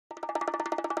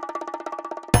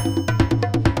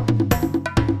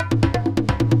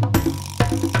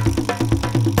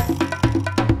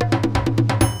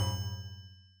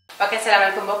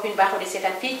salaamaaleykum mbokk ñu baaxoo di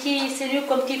seetaan fii ci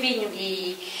Senucom TV ñu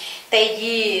ngi tey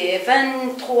jii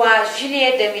 23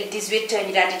 juillet 2018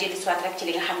 ñu daal di jëli soit rek ci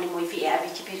li nga xam ne mooy VIE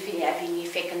ci biir VIE ñuy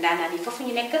fekk ndaanaan yi foofu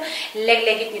ñu nekk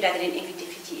léeg-léeg it ñu daal di leen invité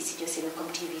fii ci studio Senucom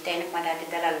TV tey nag ma daal di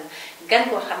dalal gan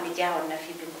koo xam ne jaaroon na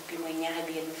fi bi mooy ñaari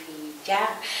bi yéen fi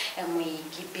jaar muy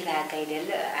ki Bira Gaydel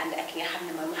ànd ak ki nga xam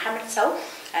ne mooy Mohamed Sow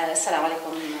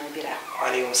salaamaaleykum Bira.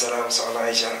 waaleykum salaam soxna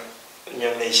Aïcha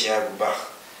ñoo ngi lay ziar bu baax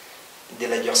di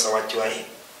la jox sa wàccuwaay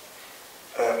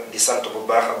di sant bu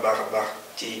baax a baax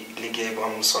ci liggéey bu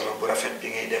am solo bu rafet bi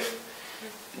ngay def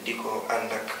di ko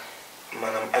ànd ak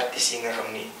maanaam artistes yi nga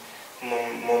xam ni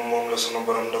moom la sunu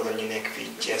borom dogal ñu nekk fii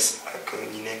Thiès ak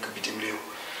ñi nekk bitim réew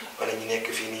wala ñi nekk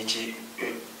fii nii ci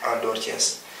en dehors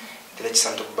Thiès di la ci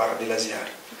sant bu baax di la ziar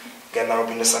gannaaw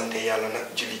bi na sante yàlla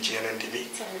nag julli ci yonent bi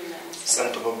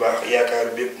sant bu baax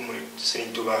yaakaar bépp murit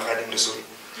Sëriñ Tuubaa Xaadim Rasuul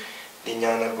di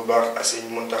ñaanal bu baax ak Sëriñ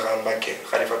Muntaxa Mbàkke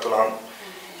xalifatul am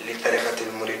li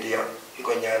tarixatil muridiya di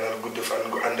ko ñaanal gudd fan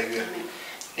gu ànd ak wér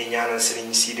di ñaanal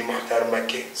Sëriñ Sidi Moxtaar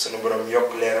Mbàkke sunu borom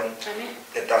yokk leeram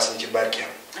te taas ñu ci barkeem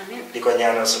di ko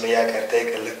ñaanal sunu yaakaar tey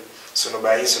ëllëg sunu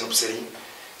bàyyi sunu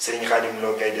Sëriñ Xaadim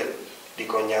Lo Gaydel di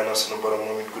ko ñaanal sunu borom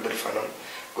moom it guddal fanam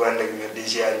gu ànd ak wér di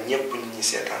ziar ñépp nit ñi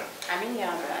seetaan amiin yaa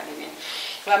rabbal aalamiin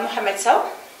waaw Mohamed Sow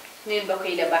nuyu mbokk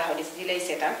yi la baaxoo di lay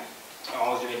seetaan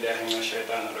a'uuzu billaahi mina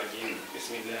shaytaani rajiim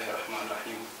bismillaahi rahmaani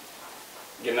rahiim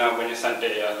ginnaaw ba ñu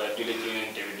sante yàlla julli ci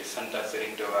Yonent bi di santaat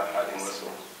Serigne Touba Xaadimu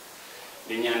Rasuul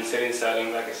di ñaan Serigne Saliou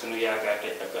Mbacké sunu yaakaar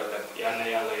tey ak ëllëg yal na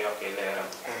yàlla yokkee leeram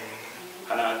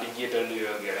xanaa di jiital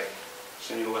nuyoo gi rek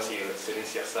suñu wasiila Serigne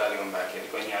Cheikh Saliou Mbacké di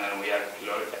ko ñaanal mu yàgg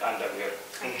loolu te ànd ak wér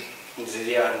di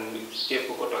ziar képp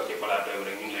ko toog ci plateau bi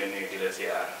rek ñu ngi lay nuyu di la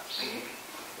ziar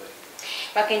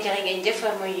waa kay jërë ngeen jëf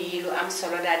muy lu am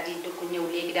solo daal di dugg ñëw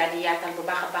léegi daal di yaatal bu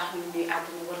baax a baax ñu nuyu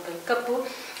àdduna war ko këpp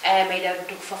may daal di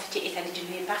dugg foofu ci Italie di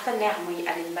nuyu partenaire muy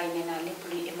Aline Mbaye nee naa lépp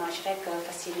luy image rek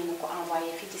fas yéene na ko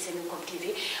envoyé fii ci Senucom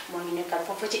TV moo ñu nekkal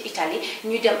foofu ci Italie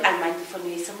ñu dem Allemagne bi fa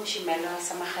nuyu sama jumelle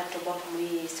sama xaritu bopp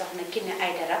muy soxna Kiné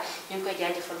Aydara ñu ngi koy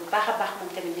jaajëfal bu baax a baax moom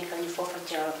tamit nekkal ñu foofu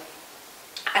ca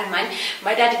Allemagne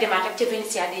may daal di demaat ak ca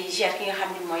Venezia di gère ki nga xam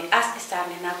ne mooy as star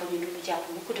ne naa ko ñu dulu jàpp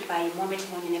mu kuddi bàyyi moom it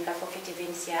moo ñu nekkal foofu ca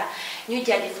Venezia ñuy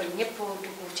jaajëfal ñëpp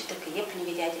dugg ci dëkk yëpp ñu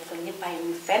ngi jaajëfal ñëpp bàyyi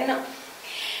ñu fenn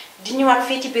di ñëwaat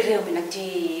fii ci biir réew mi nag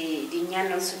di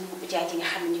ñaanal suñu ujaay yi nga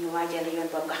xam ne ñu ngi waajal yoon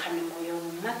boobu nga xam ne mooy yoonu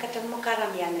Makkatal Mukarram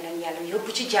yàlla na leen yàlla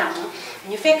yóbbu ci jàmm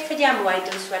ñu fekk fa jàmm waaye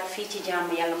dellu siwaat fii ci jàmm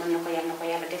yàlla mën na ko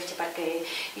yàlla def ci barke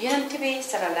yonent bi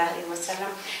sallallahu alayhi wa sallam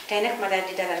tey nag ma daal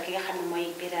di dalal ki nga xam ne mooy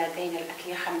Bira Gaydel ak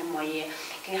ki nga xam ne mooy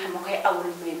ki nga xam ne koy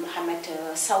awul muy Mohamed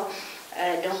Sow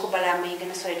donc balaa may gën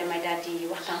a sori damay daal di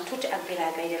waxtaan tuuti ak Bira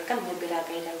Gaydel kan mooy Bira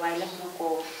Gaydel waaye lan moo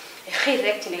ko xiir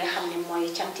rek ci li nga xam ne mooy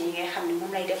cant yi nga xam ne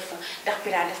moom lay def ndax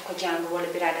Bira def ko jàng wala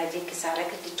Bira daa jékki saa rek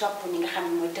di topp ñi nga xam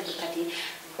ne mooy tëggkat yi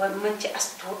ba mën ci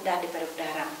as tuut daal di bari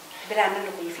daaraam Bira nan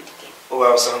la ko yëfi dikkee.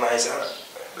 waaw soxna Aïssa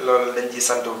loolu dañ ci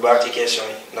sant bu baax ci question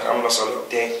yi ndax am na solo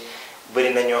te bëri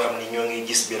na ñoo xam ni ñoo ngi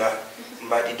gis Bira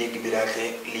mbaa di dégg Bira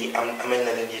te lii amel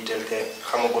na leen yitteel te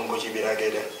xamaguñ ko ci Bira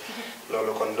Gaydel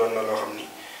loolu kon doon na loo xam ni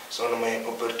soo na may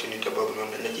opportunité boobu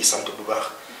noonu dañ la ciy sant bu baax.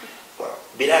 waaw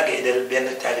Bira Gaydel benn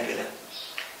taalibe la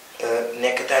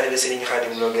nekk taalibe Serigne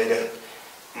Khadim Lo Gaydel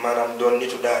maanaam doon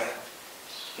nitu daara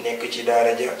nekk ci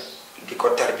daara ja di ko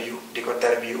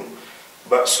tarbiyu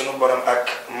ba sunu borom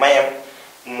ak mayam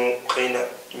mu xëy na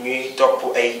ñuy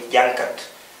topp ay jànkat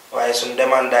waaye suñu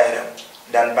demaan daayira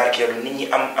daan barkeelu nit ñi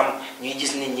am ñuy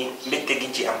gis nit ñi mbégte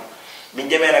giñ ci am biñ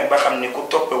demee nag ba xam ni ku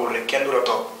toppewul rek kenn du la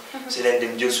topp si leen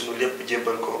dem jël suñu lépp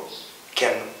jébbal ko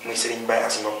kenn muy Serigne Baye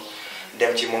As Ngom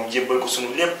dem ci moom jébbal ko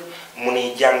sunu lépp mu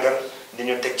nuy jàngal di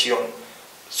ñu teg ci yoon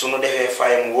suñu defee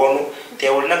faayam woonu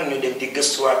teewul nag ñu dem di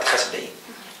gëstuwaat xasida yi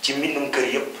ci mbindum kër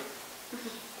yépp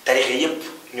tarixe yépp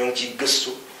ñoo ngi ciy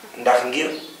gëstu ndax ngir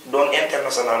doon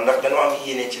international ndax dañoo am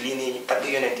yéene ci lii nii tagg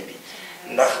yonent bi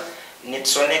ndax nit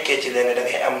soo nekkee ci lenn da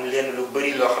ngay am lenn lu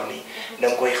bari loo xam ni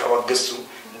danga koy xaw a gëstu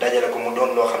dajale ko mu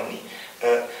doon loo xam ni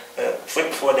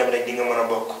fépp foo dem rek di nga mën a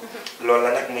bokk loolu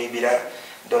la nag muy Bira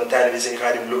doon taalibe Sëñ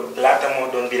Xaadim Lo laata moo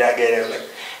doon Bira Gaydel nag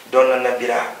doon na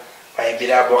Bira waaye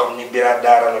Bira boo xam ni Bira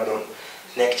daara la doon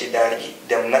nekk ci daara ji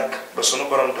dem nag ba sunu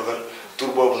borom dogal tur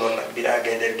boobu noonu nag Bira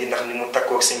Gaydel gi ndax ni mu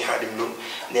takkook Sëñ Xaadim Lo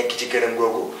nekk ci këram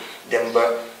googu dem ba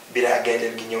Bira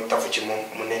Gaydel gi ñëw tafu ci moom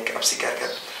mu nekk ab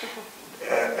sikarkat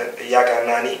yaakaar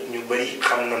naa ni ñu bari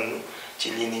xam nañu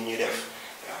ci lii nii ñuy def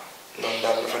waaw noonu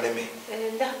daal dafa demee.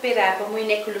 ndax Bira ba muy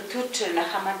nekk lu tuut la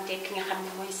xamante ki nga xam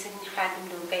ne mooy Sëñ Xaadim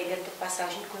Lo Gaydel de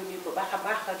passage ñu koy nuyu bu baax a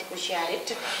baax di ko ziaret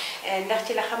ndax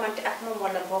ci la xamante ak moom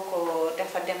wala boo ko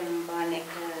dafa dem ba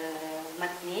nekk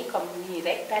mag nii comme nii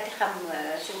rek daal di xam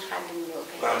suñu Xaadim Lo.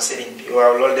 waaw sëriñ bi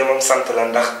waaw loolu de moom sant la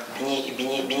ndax bi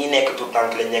ñuy nekk tout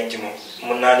tànk lañ nekk ci moom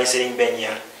mun naa ne sëriñ beñ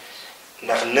yar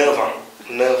ndax 9 ans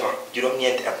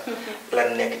juróom-ñeenti at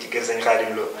lan nekk ci kër sëñ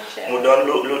Xaadim Lo mu doon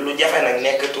lu jafe nag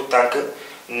nekk tout tànk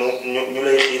ñu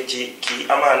lay xiir ci kii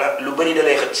amaana lu bëri da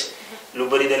lay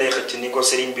xëcc ni ko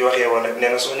sëriñ bi waxee woon nag nee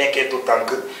na su nekkee tout tànk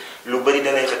lu bëri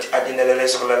da lay xëcc àddina la lay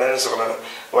soxla leneen soxla la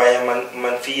waaye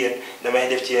man fii yéen damay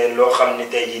def ci yéen loo xam ni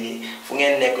tey jii nii fu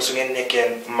ngeen nekk su ngeen nekkee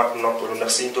mag noppalu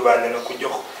ndax Sëriñ Tuubaa nee na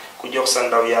ku jox sa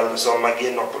ndaw yàlla soo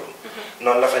màggee noppalu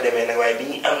noonu la fa demee nag waaye bi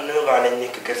ñuy am 9 ans lañ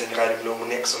nekk kër sëñ Xaadim Lo mu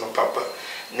nekk sunu papa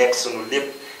nekk sunu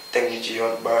lépp teg ñu ci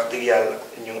yoon ba wax dëgg yàlla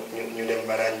ñu dem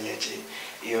ba ràññee ci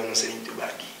yoonu Sëriñ Tuubaa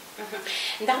gi.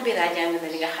 ndax Bira jàng na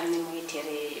li nga xam ne mooy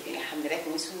téere bi nga xam ne rek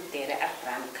muy suñu téere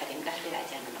Alxuraan Karim ndax Bira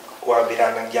jàng na ko. waaw Bira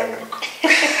nag jàng na ko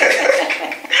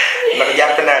ndax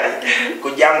jàpp naa ni ku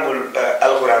jàngul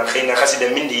alxuraan xëy na xasida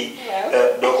mbind yi.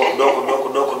 doo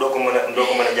ko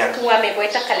mën a jàng. waaw mais booy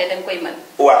takkale da nga koy mën.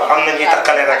 waaw am na ñuy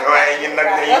takkale nag waaye ñun nag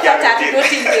dañuy jàng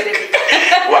téere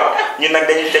waaw ñun nag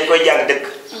dañ koy jàng dëgg.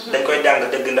 dañ koy jàng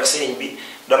dëgg ndax sëriñ bi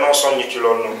danoo soññ ci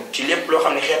loolu noonu ci lépp loo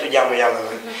xam ne xeetu jaamu yàlla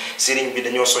la sëriñ bi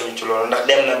dañoo soññ ci loolu ndax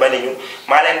dem na ba ni ñu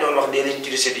maa leen doon wax dee leen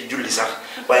utilisé di julli sax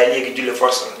waaye léegi julli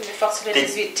force la. force le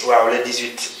 18 waaw le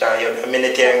 18 waaw yow mel ne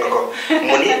tere nga ko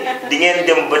mu ni di ngeen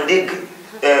dem ba dégg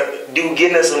diw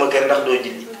génn sama kër ndax doo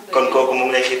julli kon kooku mu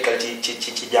ngi lay xiirtal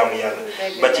ci jaamu yàlla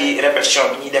ba ci répétition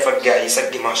bi ñuy def ak gars yi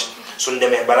chaque dimanche suñ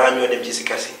demee balaa ñoo dem ci si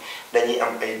kar si dañuy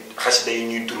am ay xasida yu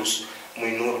ñuy durus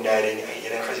muy nuuru daare ni ay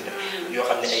yeneen xasida yoo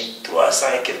xam ne ay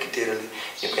 300 et quelques téere la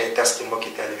ñu koy tas ci mbokki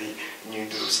taalibe yi ñuy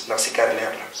durus ndax si kar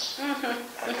leer la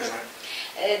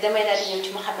damay daal di ñëw ci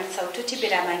Mohamed Sow tuuti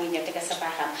Bira maa ngi ñëw tegal sa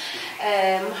baaxam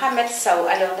Mohamed Sow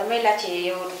alors damay laajte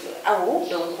yow awu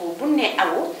donc bu ne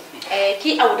awu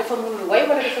kii awu dafa mun woy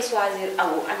wala dafa choisir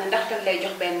awu ana ndax dañ lay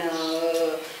jox benn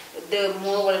 2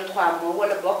 mots wala 3 mots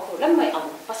wala bokk lan mooy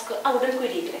awu parce que awu dañ koy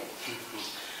dégg rek.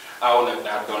 aw nag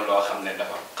daa doon loo xam ne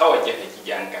dafa xaw a jafe ci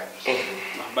jànkat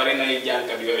ndax bari na ay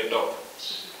jànkat yooyu topp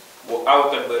bu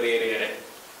awkat ba réeree rek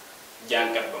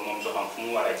jànkat ba moom du xam fu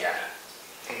mu war a jaar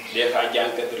des fois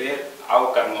jànkat réer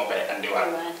awkat moo koy andiwaat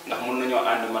ndax mun nañoo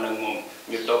ànd man ak moom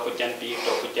ñu topp cant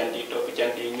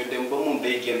yi ñu dem ba moom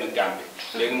day génn Gàmbi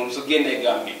léegi moom su génnee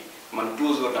Gàmbi man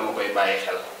toujours dama koy bàyyi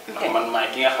xel ndax man maay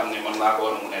ki nga xam ne man maa ko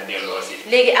war a mun a delloo si.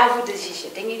 léegi à vous de juger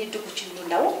da ngeen di dugg ci lu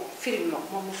ndaw firi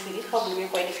moom mu firi xaw ma nu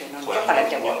koy defee noonu.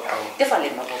 joxalante boobu defal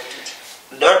leen ma boobu tuuti.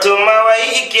 dootuma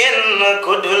way kenn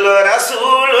ku dul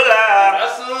rasulullah.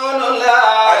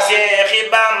 rasulullah. ak Seexi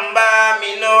Bamba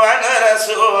mi nu wan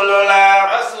rasulullah.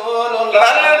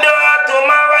 man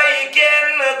dootuma way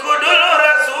kenn ku dul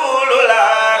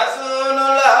rasulullah.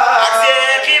 ak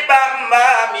Seexi Bamba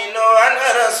mi nu wan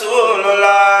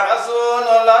rasulullah.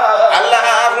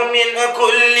 allahu min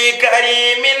kulli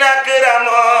karimin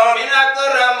akramo.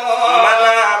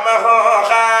 manamahu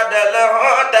xaadalahu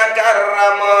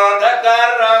takarramo.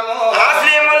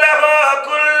 aslim lahu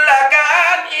kulla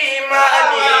kan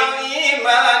imani.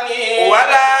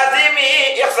 walazimi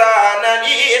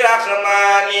ihsanani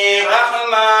rahmani.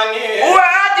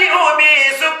 wajihu bi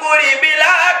sukuri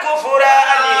bila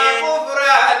kufrani.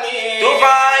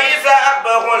 tufaisa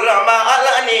abhul ma'al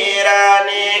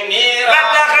nirani.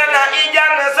 batakhna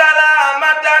ijan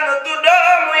salamatan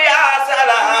tudomu ya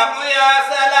salam.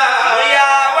 ya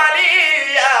wali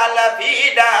ya lafi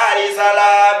dari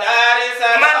salam.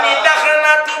 mani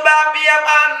takhna tubab yam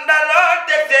andalok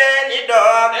te seni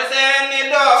dom.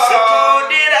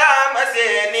 sukudiram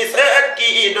seni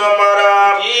setki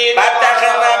domorom.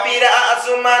 batakhna bira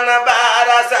suman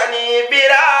barasani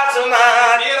bira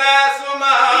suman.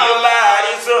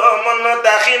 yubarisu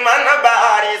muntakhiman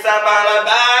barisaman.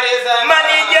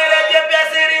 mani jërëjëf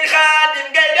Sëriñ Xaadim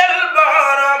Gaydel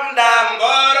borom ndam.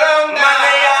 man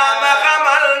yaa ma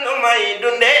xamal nu may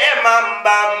dundee mam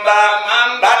Bamba.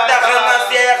 ba tax na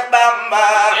Seex Bamba.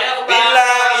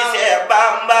 billaahi Seex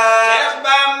Bamba.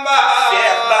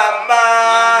 Seex Bamba.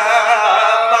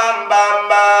 mam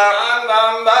Bamba.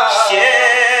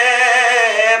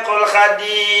 Seexul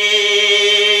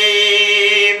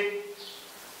Xaadim.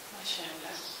 macha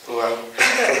allah. waaw.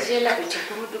 j'ai l'habitude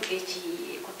bu mu duggee ci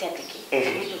ku tedd ki.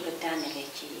 dañuy dugg daanele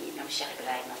ci Maam Cheikh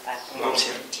Ibrahima Fall. Maam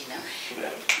Cheikh dina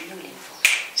ñëw leen foofu.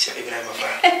 Cheikh Ibrahima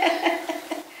Fall.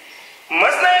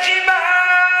 mas na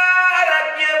xibaar ak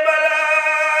jébbala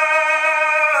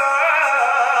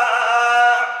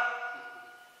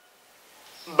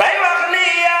bay wax ni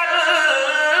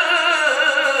yàlla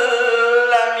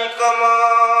mi ko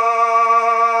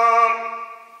moom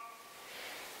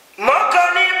moo ko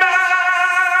ni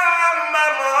Bamba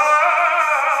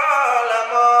moo la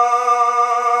moom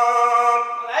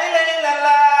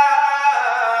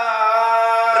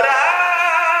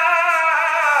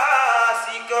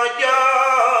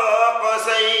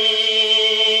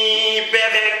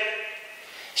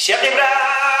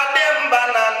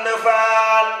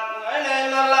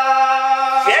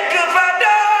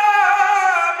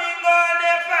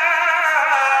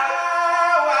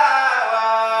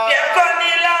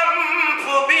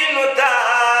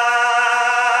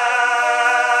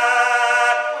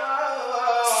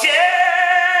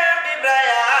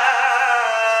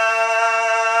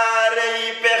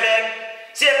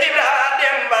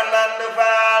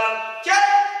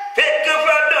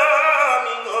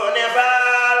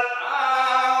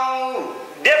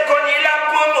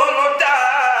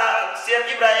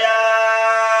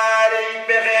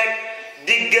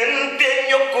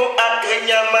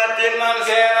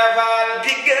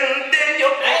diggante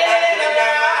ñukku ak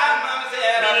ñamate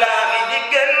billaahi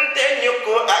diggante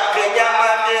ñukku ak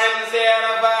ñamate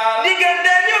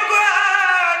diggante ñukku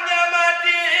ak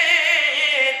ñamate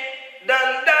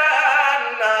dandaan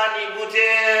naa ni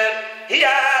butéel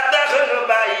yaa tax nu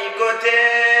bàyyi ko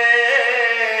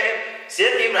tee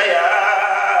Seex Ibra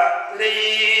yaa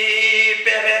rëy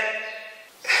pexe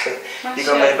di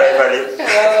ko may Baye Fall yëpp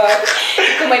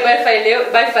di ko may Baye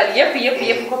Fall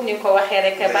yëpp comme ni nga ko waxee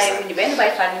rek bàyyi bu ñu benn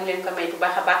Baye Fall ñu ngi leen ko may bu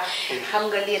baax a baax xam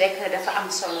nga lii rek dafa am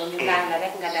solo ñu daan la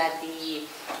rek nga daal di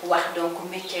wax donc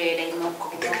métier day mokk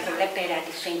bu mokkul rek day daal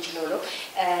di feeñ ci loolu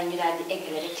ñu daal di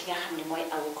eggale rek ci nga xam ne mooy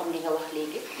aw comme li nga wax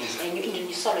léegi ñu indi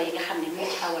ñu solo yi nga xam ne moo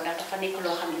ci aw ndax dafa nekk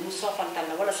loo xam ne mu soofantal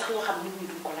la wala sax loo xam ne nit ñi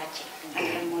duñ ko laajte ak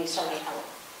lan mooy soloy aw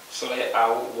soloy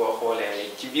aw boo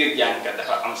xoolee ci biir jànkat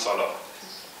dafa am solo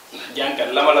ndax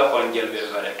jànkat la ma la xoon jël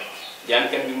ba rek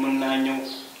jànkat bi mën naa ñëw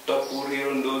topp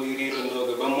riirandoo gi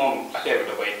ba moom affaire bi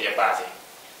da koy dépassé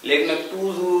léegi nag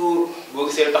toujours boo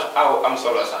gisee tax aw am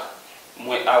solo sax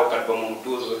mooy aawkat ba moom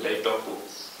toujours day topp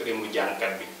rimu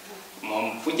jànkat bi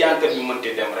moom fu jànkat bi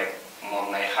mënti dem rek moom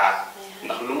ngay xaar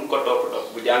ndax lu mu ko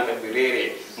topp bu jànkat bi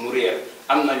réeree mu réer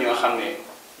am na ñoo xam ne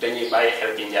dañuy bàyyi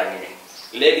xel ci njàng mi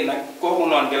léegi nag kooku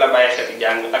noonu di la bàyyi xel ci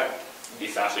jàng ak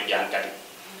distance su jànkat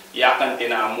yi yàqante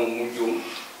naa moom mu juum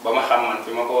ba ma xam man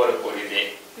fi ma ko war a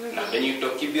corriger ndax dañuy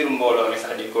toog ci biir mbooloo mi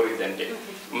sax di corrigante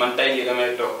man tey jii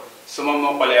damay toog su ma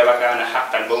mokkalee wakaana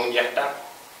xàqan ba mu jeex tàkk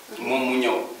moom mu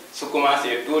ñëw su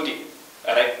commencé tuuti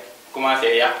rek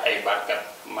commencé yàq ay baatkat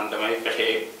man damay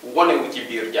fexe wonewu ci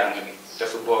biir jàng bi te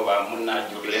su boobaa mën naa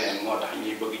jur leneen moo tax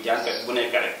ñuy bëgg jànkat bu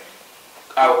nekk rek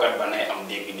aawkat ba nay am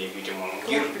dégg-dégg ci moom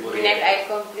ngir bu nekk ay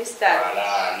complice daal voilà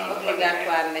noonu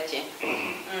obligatoire la ci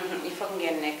il faut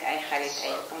ngeen nekk ay xarit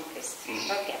ay complice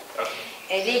ok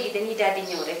léegi dañuy daal di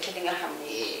ñëw rek ci li nga xam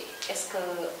ne est-ce que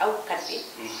awkat bi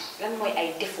lan mooy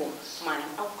ay défaut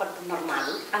maanaam awkat bu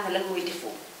normalul ana lan mooy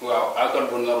défaut waaw awkat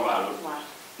bu normalul waaw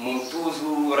moom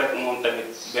toujours rek moom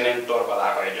tamit beneen toor ba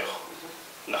laa koy jox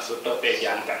ndax su toppee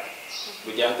jànkat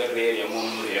bu jànkat réeree moom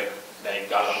mu réer day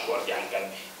gàllankoor jànkat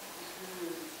bi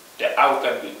te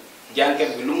awkat bi jànkat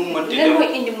bi lu mu mënti lan mooy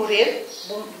indi mu réer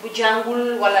bu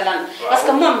jàngul wala lan parce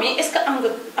que moom mi est-ce que am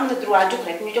na droit jóg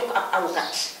rek ñu jox ko ab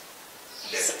awkat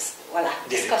voilà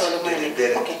est-ce que loolu mën a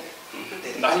nekk ok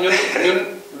ndax ñun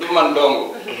du man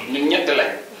dong ñun ñett lañ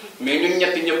mais ñun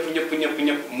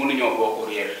ñëpp mënuñoo bokk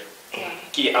réer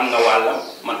kii am na wàllam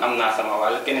man am naa sama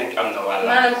wàll keneen ki am na wàllam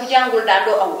maanaam ku jàngul daal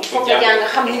doo aw il faut que jàng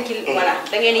xam ni ki voilà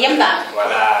da ngeen yem daal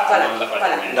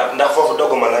voilà ndax foofu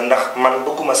dogguma la ndax man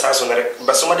bëgguma saa su ne rek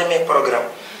ba su ma demee programme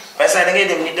parce que da ngay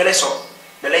dem ni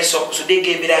dalay sopp su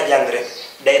déggee bi daa jàng rek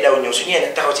day daw ñëw su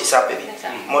ñëwee taxaw ci sàppe bi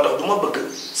moo tax du ma bëgg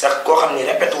sax koo xam ni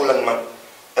répété wul ak man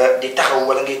di taxaw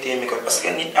wala ngay téye micro parce que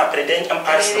nit après dañ am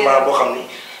enregistrement boo xam ni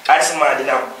enregistrement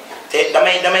dina am te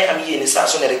damay am yéene saa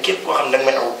su ne rek képp koo xam ne danga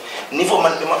may aw niveau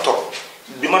man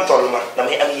bi ma toll man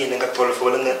damay am yéene nga toll fa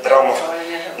wala nga raw ma fa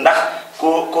ndax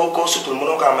koo sutul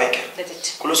mënoo kaa may ker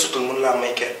ku la sutul mënu laa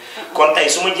may ker kon tey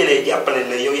su ma jëlee jàppale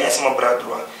la yow yaay sama bras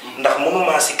droit ndax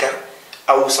mënumaa si kar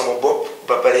aw sama bopp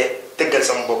ba pare tëggal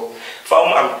sama bopp faaw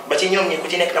mu am ba ci ñoom ñi ku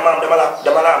ci nekk dama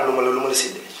la am lu ma la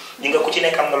séddale ñi nga ku ci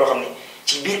nekk am na loo xam ne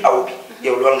ci biir aw bi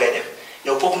yow loolu ngay def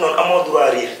yow foofu noonu amoo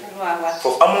droit riir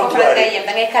foofu amoo droit riir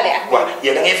da ngay kale ak waaw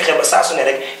yow da ngay fexe ba saa su ne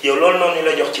rek yow loolu noonu ñu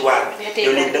la jox ci waar bi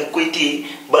yow léegi da nga koy téye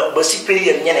ba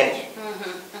supérieur ñeneen ñi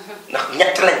ndax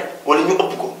ñett lañ wala ñu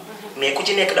ëpp ko mais ku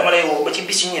ci nekk dama lay woo ba ci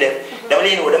bis yu ñuy def dama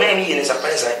leen woo damay am yéene sax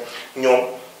par exemple ñoom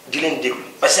di leen déglu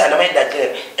parce que damay daaj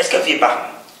leen est-ce que fii baax na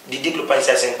di déglu par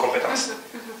exemple seen compétence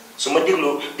su ma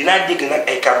dégloo dinaa dégg nag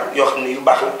ay kàddu yoo xam ne yu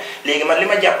baax la léegi man li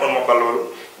ma jàppoon ma ba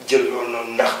loolu jël loolu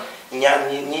noonu ndax ñaar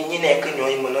ñi nekk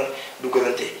ñooy mën a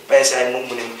dugalante par exemple moom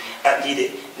mu ne ah lii de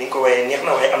ni nga ko waxee neex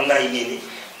na waaye am naa yéene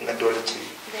nga doole ci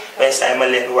lii par exemple ma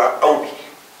leen waa aw bi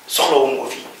soxlawu ma ko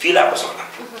fii laa ko soxla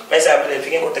par exemple leen fi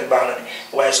ngeen ko teg baax na ne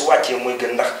waaye su wàccee mooy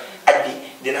gën ndax aj bi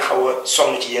dina xaw a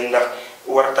sonn ci yéen ndax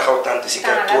war a taxaw tànt si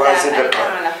kar 3 heures de temps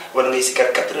wala ngay si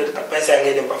kar 4 heures de temps par exemple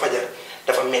ngay dem ba fajar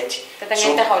dafa metti da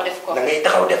ngay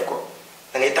taxaw def ko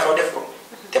da ngay taxaw def ko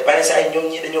te par exemple ñoom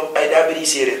ñi dañoo ay daa bëri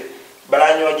séeréer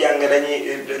balaa ñoo jàng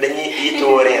dañuy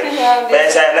yittewoo reer par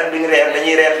exemple nag duñu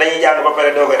reer dañuy jàng ba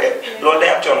pare doog a reer loolu day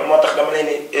am coono moo tax dama leen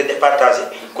di départager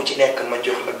ku ci nekk ma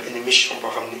jox la benn mission boo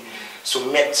xam ni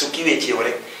su kiiwee ci yow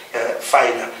rek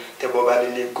faay na te boobaa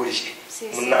dañ leen corriger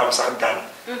mun na am sax daan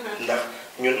ndax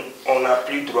ñun on n'a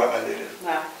plus droit à l'erreur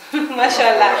waaw macha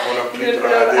allah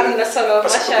loolu am na solo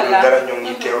parce macha que allah dara ñoom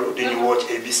ñuy teewlu dañuy woo ci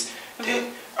ay bis te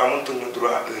amatuñu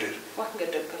droit à erreur wax nga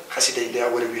dëgg xasida yi daa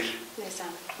war a wér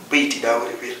bayti daa war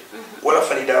a wér wala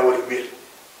fan yi daa war a wér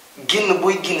génn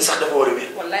booy génn sax dafa war a wér.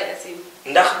 wallaay asim.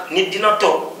 ndax nit dina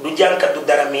toog du jànkat du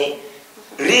dara mais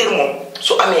réer moom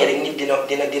su amee rek nit dina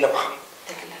ko xam.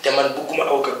 te man bëgguma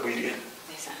awkat buy réer.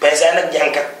 paysan nag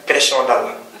jànkat pression dal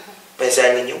la.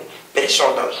 paysan nga ñëw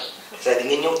pression dal la. paysan di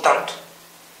nga ñëw tant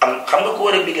am xam nga ko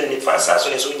war a bigal nit fa saa su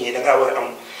ne soo ñëwee da ngaa war a am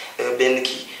benn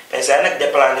kii paysan nag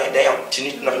déplané day am ci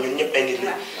nit ndax ñun ñëpp ay nit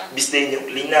la bis day ñëw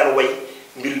liñ naan way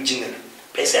mbiru jinne la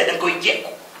paysan da nga koy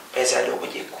jekku paysan doo ko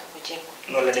jekku.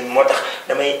 noonu la dem moo tax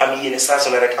damay am yéene saa su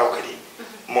ne rek awkat yi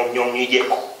moom ñoom ñuy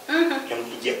jekku. ñoom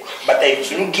ñuy jekku ba tey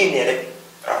suñu génnee rek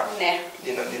waaw.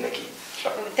 dina kii.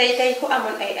 tey ku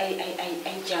amoon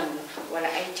ay jàmm wala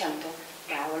ay cant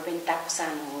waaw wala bañ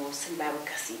tàkkusaanu sëñ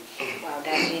Babacar Sy. waaw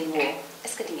daal leen woo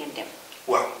est-ce que di ngeen dem.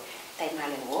 waaw tey maa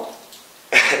leen woo.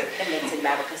 dem leen sëñ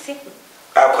Babacar Sy.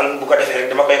 waaw kon bu ko defee rek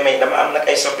dama koy may dama am nag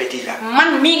ay soppeti la.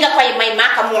 man mii nga koy may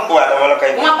maa ko moom. waaw dama la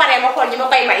koy may bu ma paree ma xool ñi ma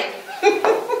koy may.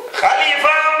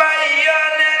 Xalifa Mbay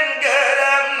yoneen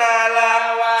gërëm naa la.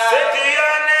 sët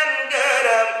yoneen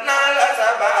gërëm naa la sa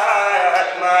baay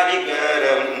maa di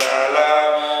gërëm naa la.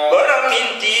 borom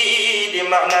minti di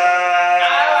max naa.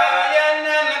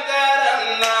 yoneen gërëm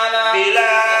naa la. bila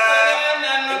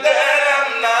gërëm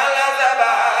naa la sa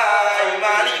baay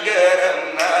maa di gërëm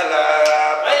naa la.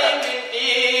 bay minti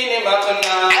di max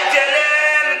naa.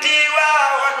 ajaleen ti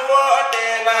waawan woote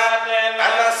na.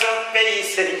 ana soppey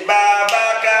Sëriñ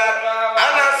Babacar.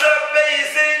 ana soppey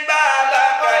Sëriñ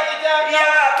Babacar.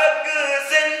 yaa bëgg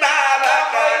Sëriñ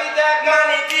Babacar.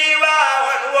 mani ti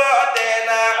waawan woote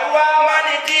na.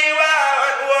 mani ti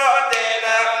waawan woote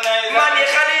na. mani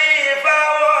Xalifa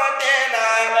woote na.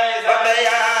 ba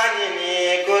yaa ngi ni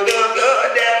ku dugg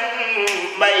dem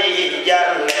mbay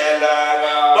jàlle la.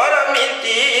 borom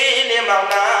minti ni mam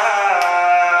naa.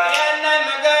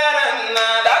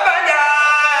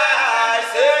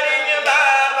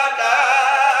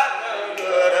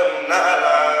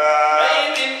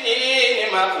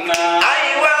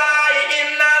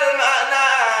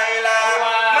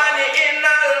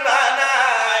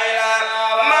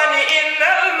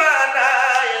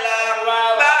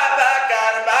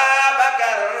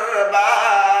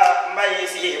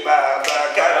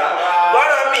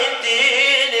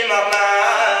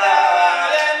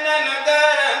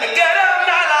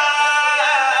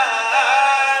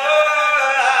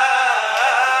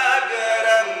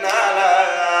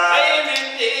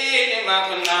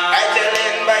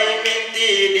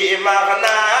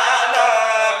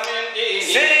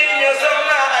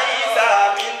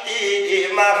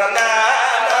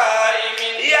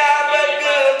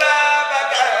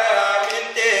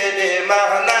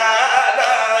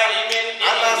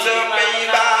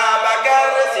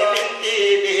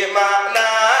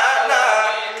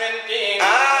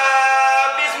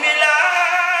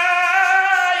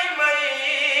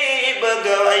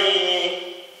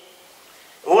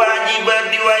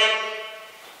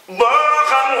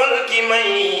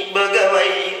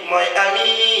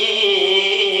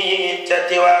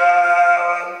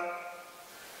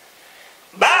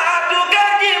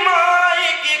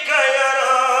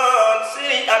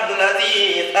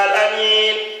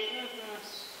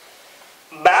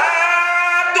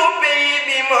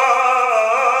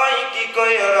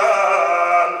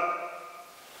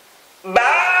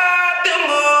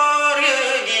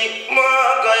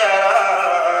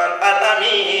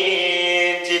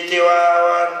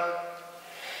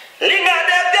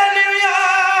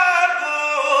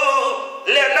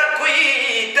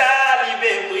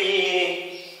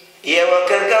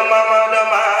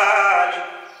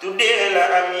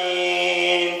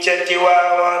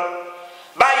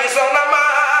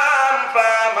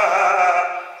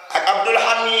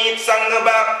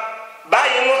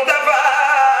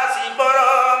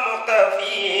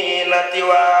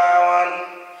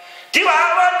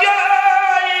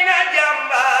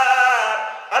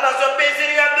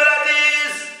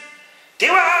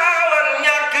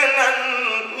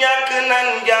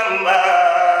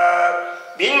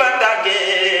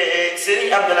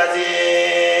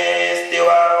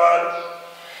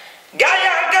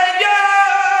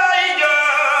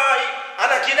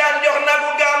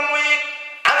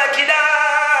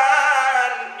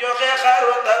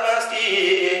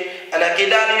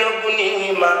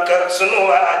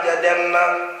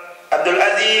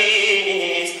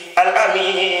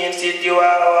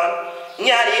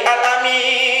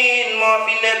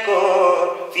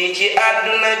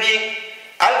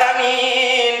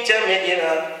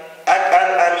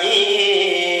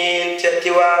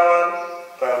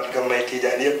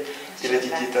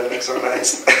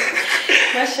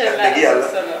 dëgg yàlla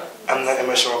am na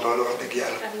émission loolu wax dëgg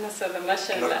yàlla. am na solo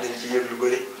macha allah ndax dañ ci yëg lu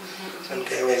bëri. dañ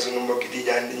koy way suñu mbokki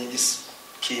tijaan dañuy gis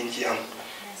kii yi ci am.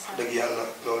 dëgg yàlla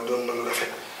loolu doon na lu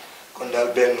rafet kon daal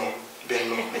bennoo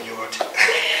dañuy woote.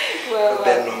 waaw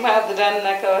waaw Mohamed daan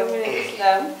na ko wax mu ne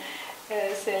l'islam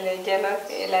c'est le dialogue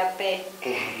et la paix.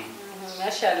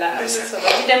 macha allah am na solo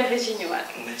ñu dem ba ci ñëwaat.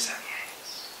 ndeysaan.